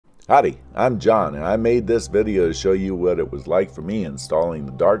Howdy, I'm John, and I made this video to show you what it was like for me installing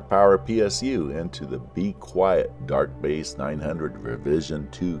the Dark Power PSU into the BeQuiet Dark-Base 900 Revision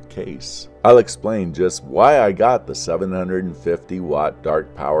 2 case. I'll explain just why I got the 750 watt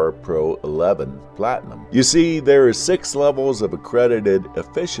Dark Power Pro 11 Platinum. You see, there are 6 levels of accredited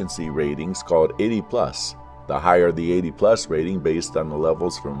efficiency ratings called 80+. The higher the 80+ rating based on the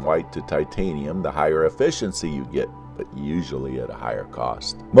levels from white to titanium, the higher efficiency you get, but usually at a higher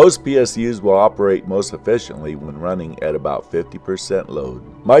cost. Most PSUs will operate most efficiently when running at about 50% load.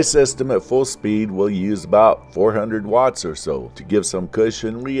 My system at full speed will use about 400 watts or so. To give some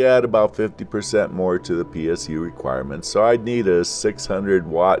cushion, we add about 50% more to the PSU requirements, so I'd need a 600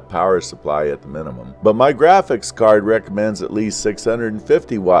 watt power supply at the minimum. But my graphics card recommends at least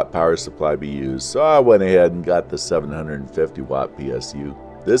 650 watt power supply be used, so I went ahead and got the 750 watt PSU.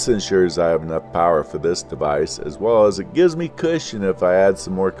 This ensures I have enough power for this device, as well as it gives me cushion if I add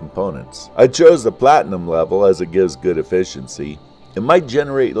some more components. I chose the Platinum level as it gives good efficiency. It might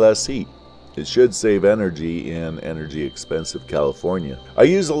generate less heat. It should save energy in energy-expensive California. I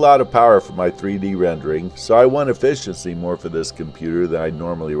use a lot of power for my 3D rendering, so I want efficiency more for this computer than I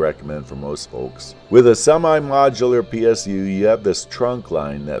normally recommend for most folks. With a semi-modular PSU, you have this trunk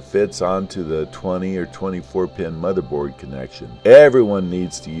line that fits onto the 20 or 24 pin motherboard connection. Everyone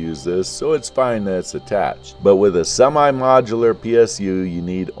needs to use this, so it's fine that it's attached. But with a semi-modular PSU, you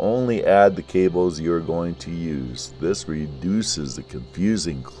need only add the cables you're going to use. This reduces the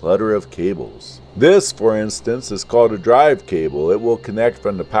confusing clutter of cables. This, for instance, is called a drive cable. It will connect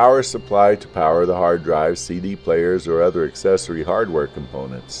from the power supply to power the hard drive, CD players, or other accessory hardware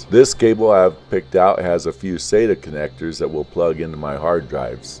components. This cable I've picked out has a few SATA connectors that will plug into my hard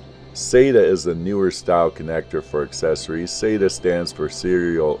drives. SATA is the newer style connector for accessories. SATA stands for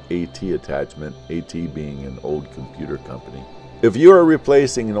Serial AT Attachment, AT being an old computer company. If you are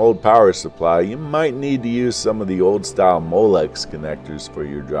replacing an old power supply, you might need to use some of the old style Molex connectors for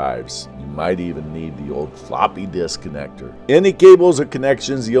your drives. You might even need the old floppy disk connector. Any cables or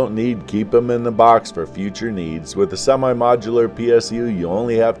connections you don't need, keep them in the box for future needs. With a semi-modular PSU, you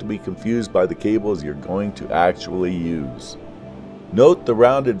only have to be confused by the cables you're going to actually use. Note the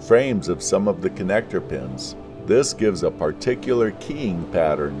rounded frames of some of the connector pins. This gives a particular keying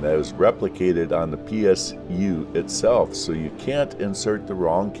pattern that is replicated on the PSU itself, so you can't insert the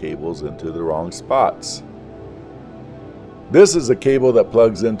wrong cables into the wrong spots. This is a cable that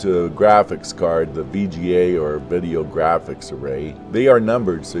plugs into a graphics card, the VGA or video graphics array. They are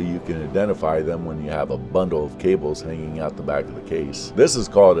numbered so you can identify them when you have a bundle of cables hanging out the back of the case. This is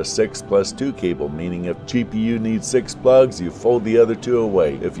called a 6+2 cable, meaning if GPU needs 6 plugs, you fold the other 2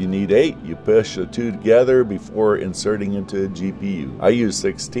 away. If you need 8, you push the 2 together before inserting into a GPU. I use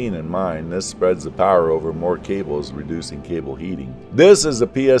 16 in mine. This spreads the power over more cables, reducing cable heating. This is the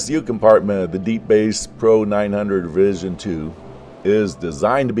PSU compartment of the Deep-Base Pro 900 Revision 2. It is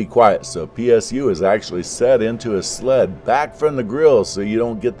designed to be quiet, so PSU is actually set into a sled back from the grill so you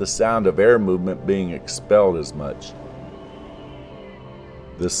don't get the sound of air movement being expelled as much.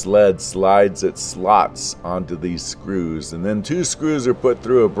 The sled slides its slots onto these screws, and then 2 screws are put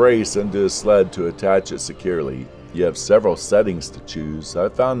through a brace into the sled to attach it securely. You have several settings to choose. I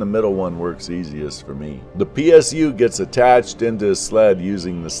found the middle one works easiest for me. The PSU gets attached into the sled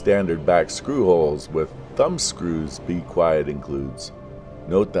using the standard back screw holes with thumb screws BeQuiet includes.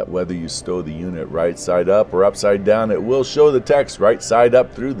 Note that whether you stow the unit right side up or upside down, it will show the text right side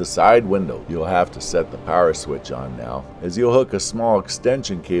up through the side window. You'll have to set the power switch on now, as you'll hook a small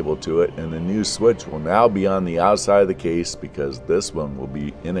extension cable to it, and the new switch will now be on the outside of the case because this one will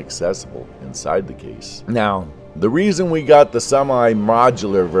be inaccessible inside the case. Now, the reason we got the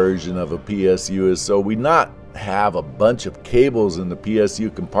semi-modular version of a PSU is so we not have a bunch of cables in the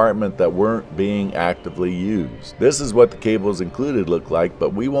PSU compartment that weren't being actively used. This is what the cables included look like,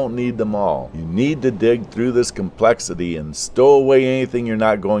 but we won't need them all. You need to dig through this complexity and stow away anything you're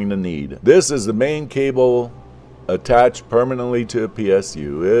not going to need. This is the main cable attached permanently to a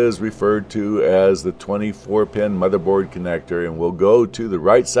PSU. It is referred to as the 24 pin motherboard connector and will go to the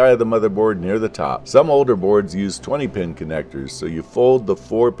right side of the motherboard near the top. Some older boards use 20 pin connectors, so you fold the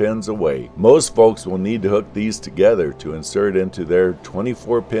 4 pins away. Most folks will need to hook these together to insert into their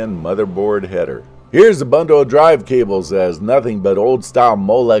 24 pin motherboard header. Here's a bundle of drive cables that has nothing but old style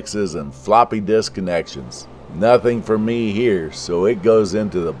Molexes and floppy disk connections. Nothing for me here, so it goes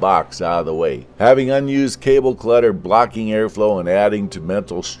into the box out of the way. Having unused cable clutter blocking airflow and adding to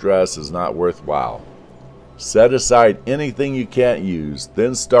mental stress is not worthwhile. Set aside anything you can't use,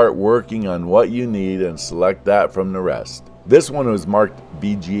 then start working on what you need and select that from the rest. This one was marked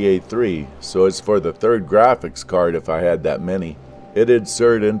BGA 3, so it's for the 3rd graphics card if I had that many. it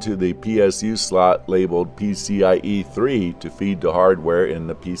inserts into the PSU slot labeled PCIe 3 to feed the hardware in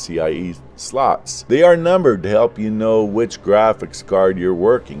the PCIe slots. They are numbered to help you know which graphics card you're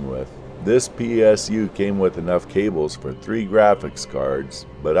working with. This PSU came with enough cables for 3 graphics cards,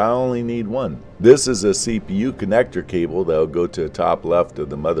 but I only need 1. This is a CPU connector cable that will go to the top left of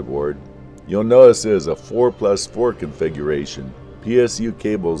the motherboard. You'll notice it is a 4+4 configuration. PSU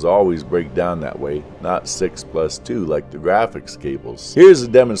cables always break down that way, not 6+2 like the graphics cables. Here's a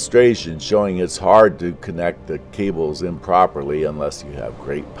demonstration showing it's hard to connect the cables improperly unless you have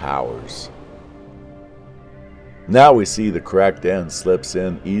great powers. Now we see the correct end slips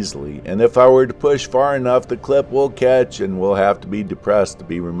in easily, and if I were to push far enough, the clip will catch and will have to be depressed to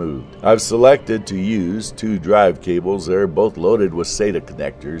be removed. I've selected to use 2 drive cables. They're both loaded with SATA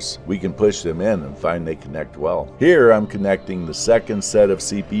connectors. We can push them in and find they connect well. Here I'm connecting the second set of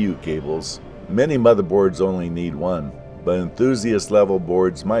CPU cables. Many motherboards only need 1, but enthusiast level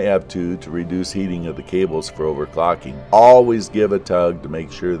boards might have 2 to reduce heating of the cables for overclocking. Always give a tug to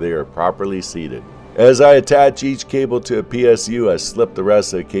make sure they are properly seated. As I attach each cable to a PSU, I slip the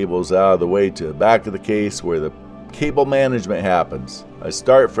rest of the cables out of the way to the back of the case where the cable management happens. I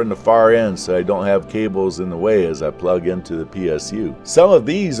start from the far end so I don't have cables in the way as I plug into the PSU. Some of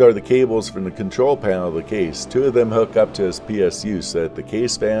these are the cables from the control panel of the case. 2 of them hook up to this PSU so that the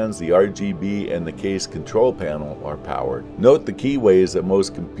case fans, the RGB, and the case control panel are powered. Note the keyways that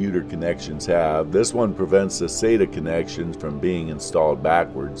most computer connections have. This one prevents the SATA connections from being installed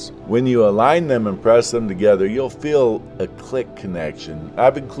backwards. When you align them and press them together, you'll feel a click connection.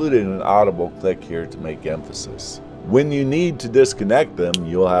 I've included an audible click here to make emphasis. When you need to disconnect them,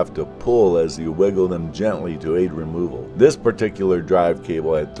 you'll have to pull as you wiggle them gently to aid removal. This particular drive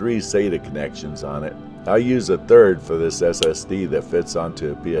cable had 3 SATA connections on it. I use a third for this SSD that fits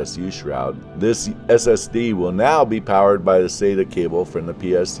onto a PSU shroud. This SSD will now be powered by the SATA cable from the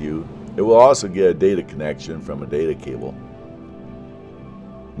PSU. It will also get a data connection from a data cable.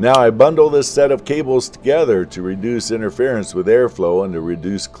 Now I bundle this set of cables together to reduce interference with airflow and to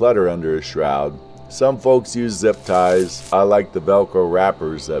reduce clutter under a shroud. Some folks use zip ties. I like the Velcro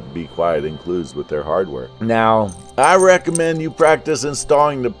wrappers that BeQuiet includes with their hardware. Now, I recommend you practice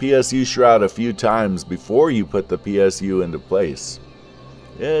installing the PSU shroud a few times before you put the PSU into place.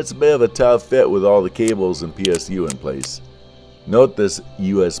 It's a bit of a tough fit with all the cables and PSU in place. Note this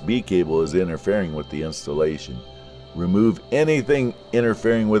USB cable is interfering with the installation. Remove anything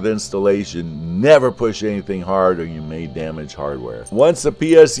interfering with installation. Never push anything hard or you may damage hardware. Once the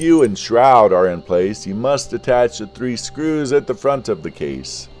PSU and shroud are in place, you must attach the 3 screws at the front of the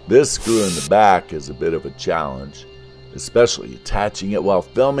case. This screw in the back is a bit of a challenge, especially attaching it while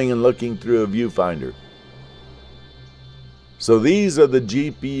filming and looking through a viewfinder. So these are the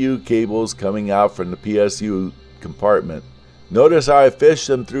GPU cables coming out from the PSU compartment. Notice how I fished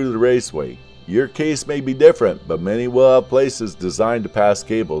them through the raceway. Your case may be different, but many will have places designed to pass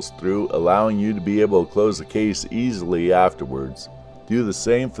cables through, allowing you to be able to close the case easily afterwards. Do the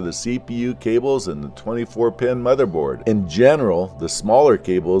same for the CPU cables and the 24-pin motherboard. In general, the smaller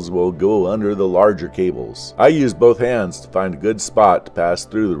cables will go under the larger cables. I use both hands to find a good spot to pass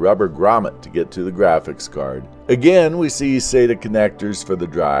through the rubber grommet to get to the graphics card. Again, we see SATA connectors for the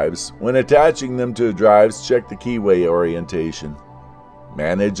drives. When attaching them to the drives, check the keyway orientation.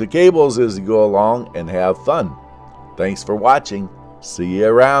 Manage the cables as you go along and have fun. Thanks for watching. See you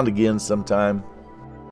around again sometime.